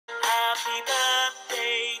Happy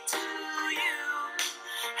birthday to you.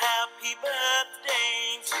 Happy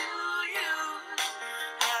birthday to you.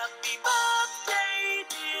 Happy birthday,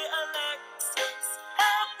 dear Alexis.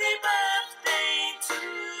 Happy birthday to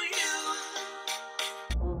you.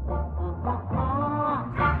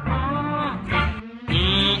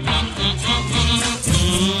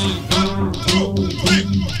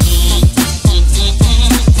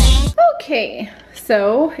 Okay,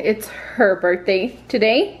 so it's her birthday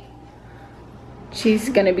today. She's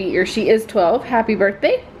gonna be, or she is 12. Happy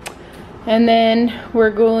birthday. And then we're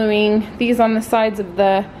gluing these on the sides of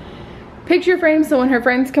the picture frame so when her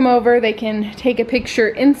friends come over they can take a picture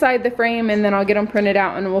inside the frame, and then I'll get them printed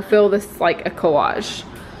out and we'll fill this like a collage.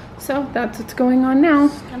 So that's what's going on now.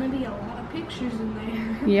 There's gonna be a lot of pictures in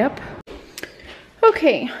there. Yep.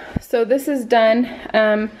 Okay, so this is done.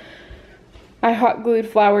 I hot glued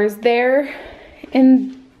flowers there,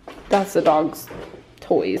 and that's the dog's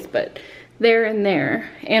toys, but there and there.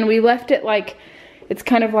 And we left it like, it's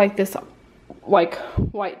kind of like this like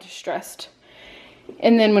white distressed.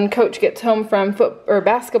 And then when Coach gets home from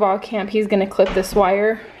basketball camp, he's gonna clip this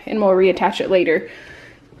wire and we'll reattach it later.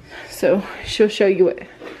 So she'll show you what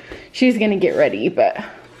she's gonna get ready, but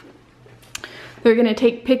they're gonna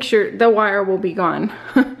take picture, the wire will be gone.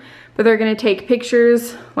 But they're gonna take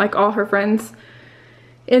pictures, like all her friends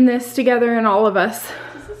in this together, and all of us.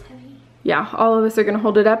 This is heavy. Yeah, all of us are gonna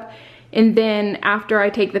hold it up. And then after I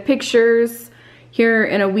take the pictures, here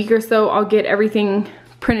in a week or so, I'll get everything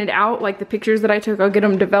printed out, like the pictures that I took, I'll get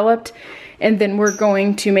them developed. And then we're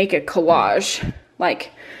going to make a collage.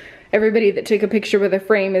 Like everybody that took a picture with a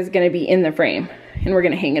frame is gonna be in the frame, and we're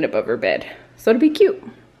gonna hang it above her bed. So it'll be cute.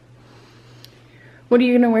 What are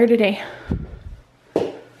you gonna wear today?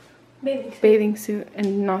 Bathing suit. Bathing suit,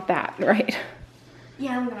 and not that, right?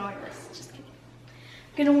 Yeah, I'm gonna wear this. Just kidding.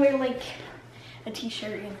 I'm gonna wear like a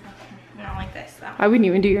t-shirt and not like this though. I wouldn't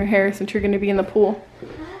even do your hair since you're gonna be in the pool.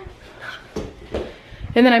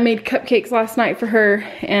 And then I made cupcakes last night for her,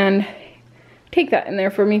 and take that in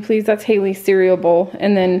there for me, please. That's Haley's cereal bowl.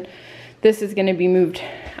 And then this is gonna be moved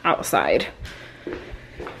outside.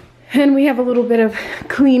 And we have a little bit of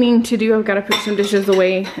cleaning to do. I've gotta put some dishes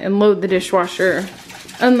away and load the dishwasher,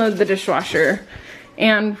 unload the dishwasher.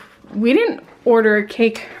 And we didn't order a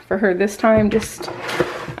cake for her this time, just,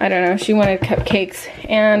 I don't know, she wanted cupcakes.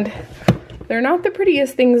 And they're not the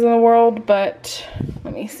prettiest things in the world, but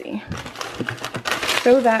let me see.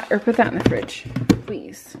 Throw that, or put that in the fridge,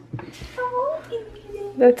 please.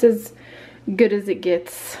 That's as good as it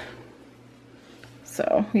gets.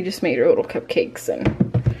 So we just made her little cupcakes, and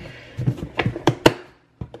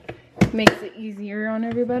makes it easier on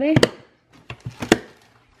everybody.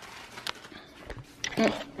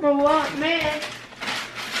 For what, man?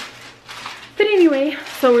 But anyway,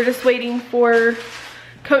 so we're just waiting for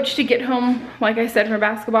Coach to get home, like I said, from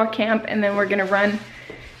basketball camp, and then we're gonna run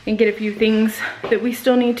and get a few things that we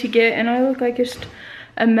still need to get. And I look like just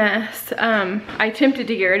a mess. I attempted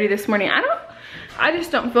to get ready this morning. I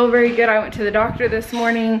just don't feel very good. I went to the doctor this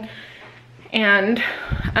morning, and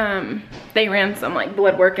they ran some like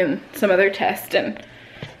blood work and some other tests, and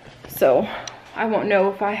so I won't know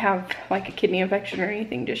if I have like a kidney infection or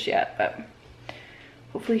anything just yet, but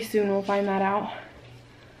hopefully soon we'll find that out.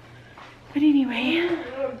 But anyway,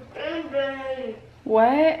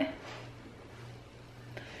 what?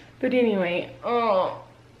 But anyway, oh,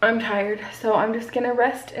 I'm tired, so I'm just gonna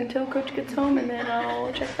rest until Coach gets home, and then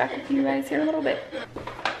I'll check back with you guys here in a little bit.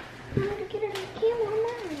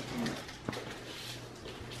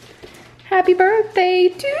 Happy birthday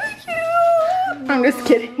to you! I'm just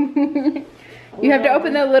kidding. You have to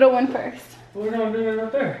open the little one first. We're not doing it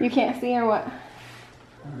up there. You can't see, or what?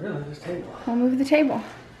 Oh, really? This table. We'll move the table.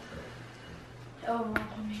 Oh,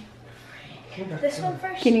 this one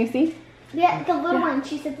first? Can you see? Yeah, the little one.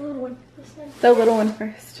 She said the little one. This one. The little one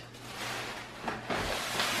first.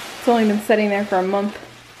 It's only been sitting there for a month.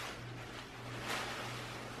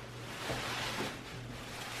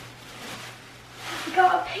 I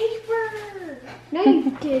got paper. No,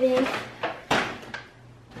 you didn't.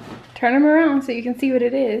 Turn them around so you can see what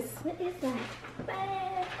it is. What is that?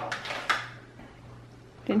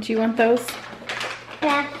 Didn't you want those?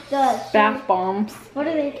 Bath bombs. What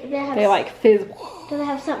do they have? They like fizz. Do they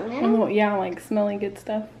have something in And them? yeah, like smelling good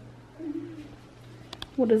stuff.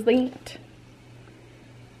 What is that?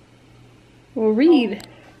 We'll read.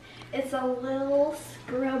 It's a little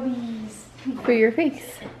scrubbies. For your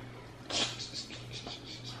face.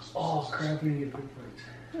 Oh, crap, we need a quick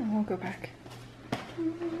break. Oh, we'll go back.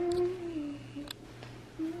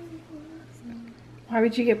 Why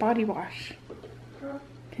would you get body wash?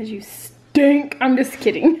 Because you stink. I'm just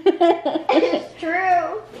kidding. It's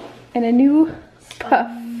true. And a new cuff.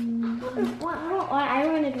 I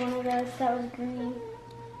wanted one of those that was green.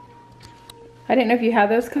 I didn't know if you had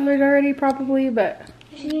those colored already, probably, but.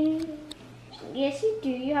 Yes, you do.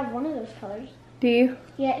 You have one of those colors. Do you?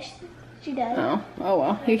 Yeah, she does. Oh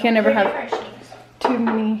well. You can never have too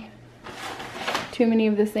many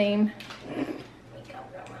of the same.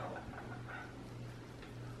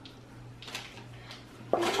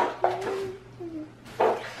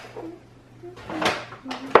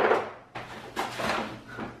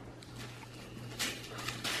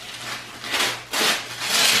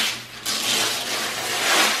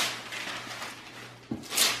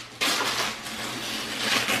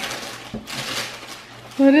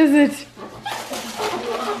 What is it?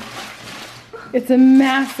 It's a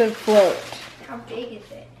massive float. How big is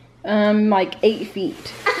it? Like 8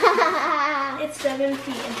 feet. It's 7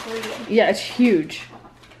 feet and 3. Yeah, it's huge.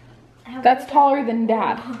 That's taller than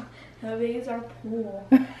Dad. How big is our pool?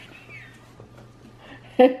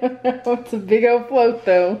 It's a big old float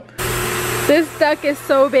though. This duck is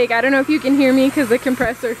so big. I don't know if you can hear me because the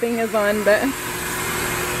compressor thing is on, but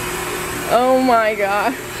oh my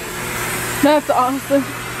gosh. That's awesome.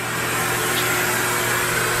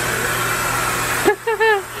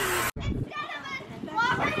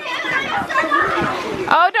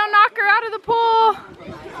 Oh, don't knock her out of the pool.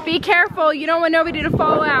 Be careful. You don't want nobody to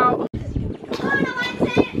fall out.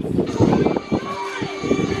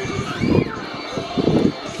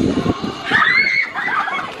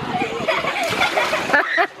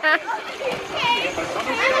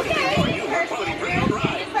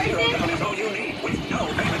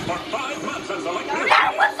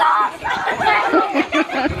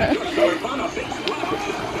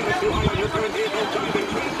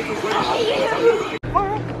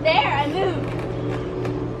 There, I moved.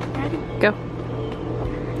 Go.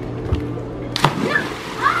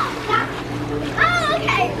 Oh,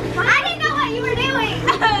 okay. I didn't know what you were doing.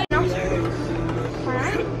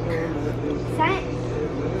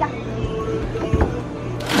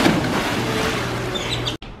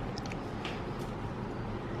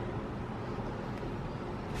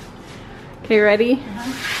 Okay, ready?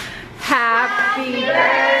 Happy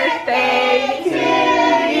birthday to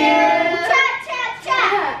you. Cha-cha-cha.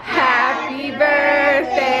 Happy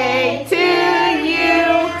birthday to you.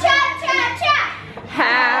 Cha-cha-cha.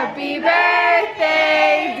 Happy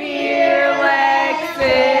birthday, dear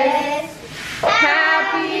Alexis.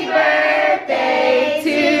 Happy birthday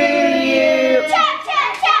to you.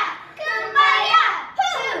 Cha-cha-cha. Kumbaya.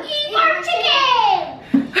 Who eat more chicken?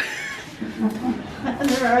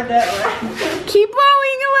 Keep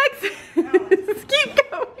blowing, Alexis. Keep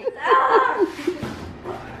going.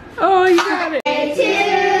 Oh, you got it. To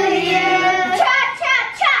you.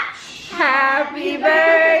 Cha-cha-cha. Happy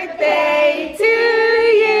birthday to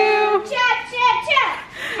you. Cha-cha-cha.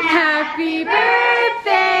 Happy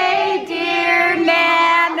birthday, dear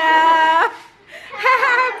Nana.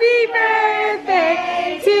 Happy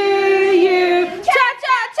birthday to you.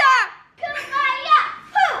 Cha-cha-cha. Kumbaya.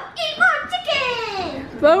 Who eat more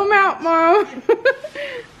chicken? Blow them out, Mom.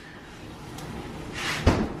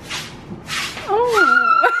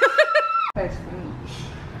 Oh.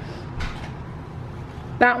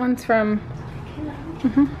 That one's from. You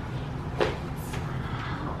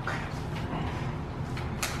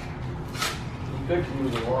could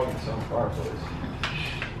use a log in some fireplace.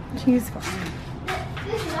 She's fine.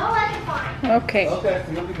 This is all I can find. Okay. Okay,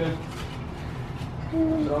 you'll be good.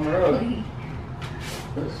 It's on the road.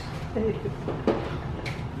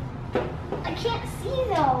 I can't see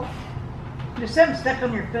though. There's something stuck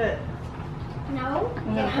on your foot. No.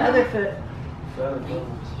 On the other foot.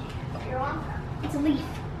 You're on. It's a leaf.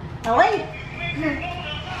 A leaf.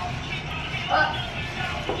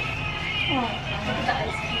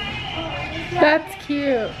 That's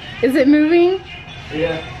cute. Is it moving?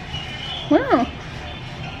 Yeah. Wow.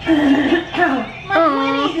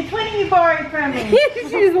 The 20 you borrowed from me.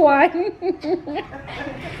 She's lying.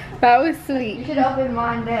 That was sweet. You should open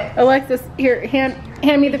mine next. Alexis, here, hand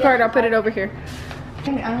me the card. I'll put it over here.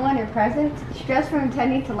 Unwind your presence. Stressed from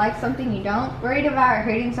intending to like something you don't. Worried about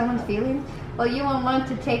hurting someone's feelings. Well, you won't want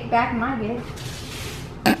to take back my gift.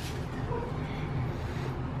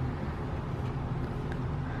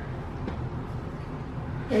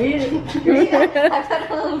 Read it. I've got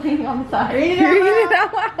a little thing on the side. Read Read it it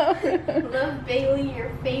out out loud. Love Bailey, your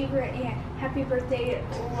favorite aunt. Happy birthday.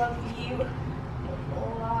 Love you a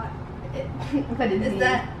lot. But it's Is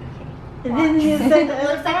that? And then you said the It other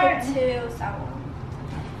looks like part. a 2, so.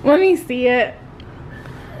 Let me see it.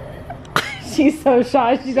 She's so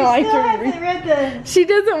shy. She don't like to Still read. hasn't read the. She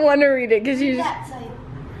doesn't want to read it because she's. That's like.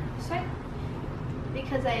 Sorry.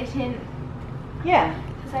 Because I didn't. Yeah.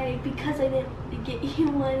 Because excited because I didn't get you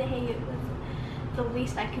one. Hey, it was the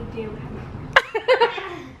least I could do.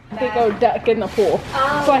 Big old duck in the pool.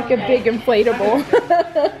 It's like a big inflatable.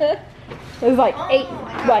 It's like 8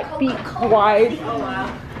 feet wide. Oh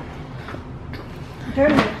wow.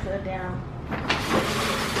 Turn it upside down.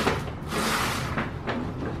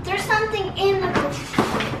 There's something in the box.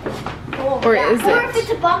 Or is Or if it?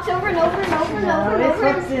 it's a box over and over and over and over and No, over. it's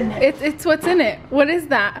what's in it. It's what's in it. What is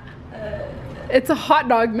that? It's a hot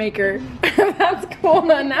dog maker. That's cool.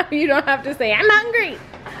 Now you don't have to say, I'm hungry.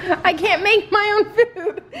 I can't make my own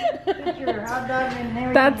food. Put your hot dog and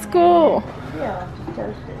everything. That's cool. Yeah, just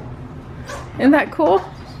toast it. Isn't that cool?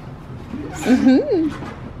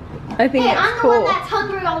 I think Hey, it's I'm the cool. one that's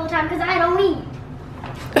hungry all the time because I don't eat.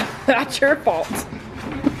 That's your fault. Well,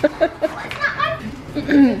 it's not my Is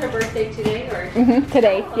it her birthday today or?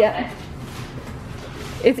 Today, yeah.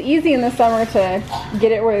 It's easy in the summer to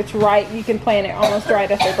get it where it's right. You can plan it almost right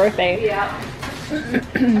at their birthday. Yeah.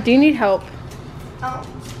 Do you need help? Oh.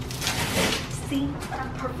 See,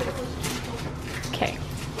 I'm perfectly Okay.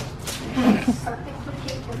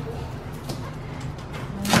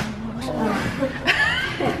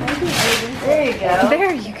 There you go.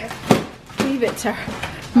 There you go. Leave it to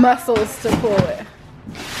muscles to pull it.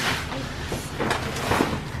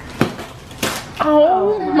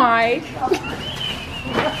 Oh my.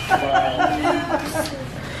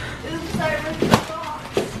 Oops, I ripped the box.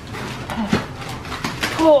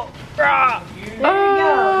 Pull. Ah. There you go.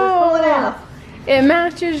 Just pull it out. It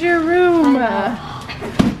matches your room.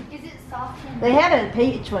 Is it soft? They had a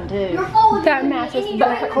peach one too. That matches the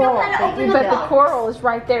the coral. But the coral is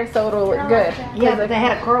right there, so it'll look good. Yeah, but they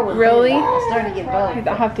had a coral one. Really? I'm starting to get both.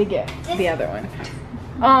 I'll have to get the other one.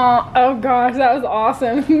 Oh gosh, that was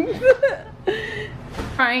awesome.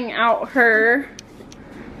 Trying out her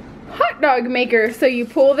hot dog maker. So you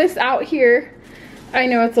pull this out here. I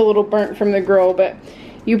know it's a little burnt from the grill, but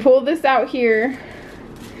you pull this out here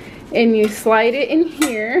and you slide it in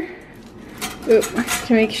here. Oop,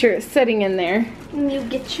 to make sure it's sitting in there. And you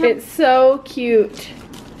get your It's so cute.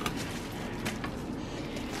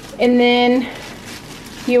 And then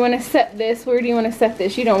you want to set this. Where do you want to set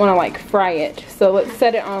this? You don't want to like fry it. So let's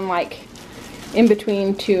set it on like in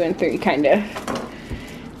between 2 and 3 kind of.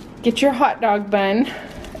 Get your hot dog bun.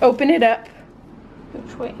 Open it up.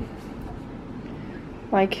 Which way?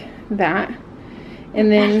 Like that. And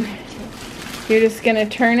then you're just going to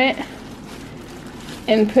turn it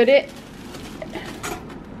and put it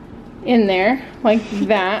in there like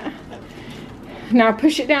that. Now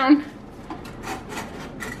push it down.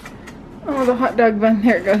 Oh, the hot dog bun.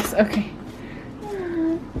 There it goes. Okay.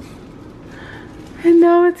 And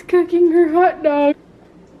now it's cooking her hot dog.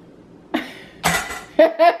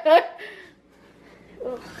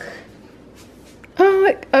 Oh,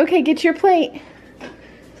 look. Okay, get your plate.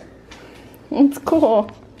 It's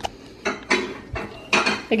cool.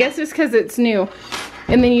 I guess it's because it's new.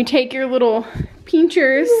 And then you take your little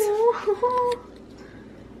pinchers.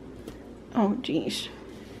 Oh, geez.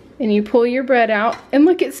 And you pull your bread out. And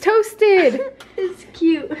look, it's toasted. It's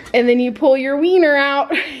cute. And then you pull your wiener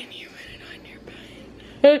out. And you put it on your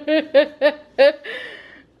bun.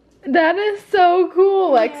 That is so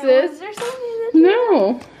cool, Alexis. Is there something that's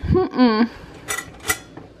No.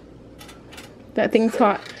 That thing's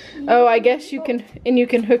hot. Oh, I guess you can, and you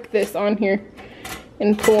can hook this on here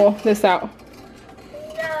and pull this out.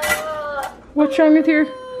 What's wrong with your,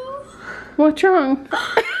 what's wrong?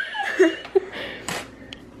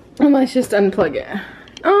 And let's just unplug it.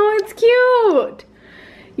 Oh, it's cute.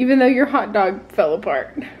 Even though your hot dog fell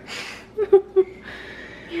apart.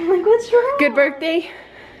 You're like, what's wrong? Good birthday.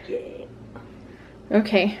 Yeah.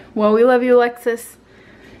 Okay, well, we love you, Alexis.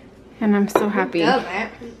 And I'm so happy.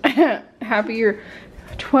 Happy you're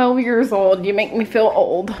 12 years old. You make me feel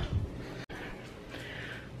old.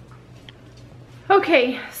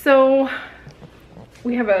 Okay, so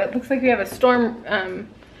we have a, looks like we have a storm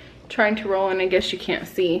trying to roll in. I guess you can't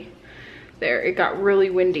see there. It got really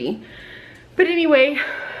windy. But anyway,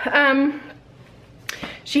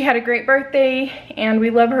 she had a great birthday and we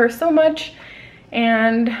love her so much.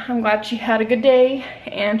 And I'm glad she had a good day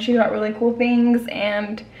and she got really cool things.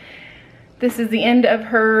 And this is the end of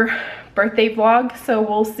her birthday vlog. So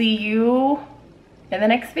we'll see you in the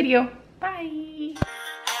next video. Bye.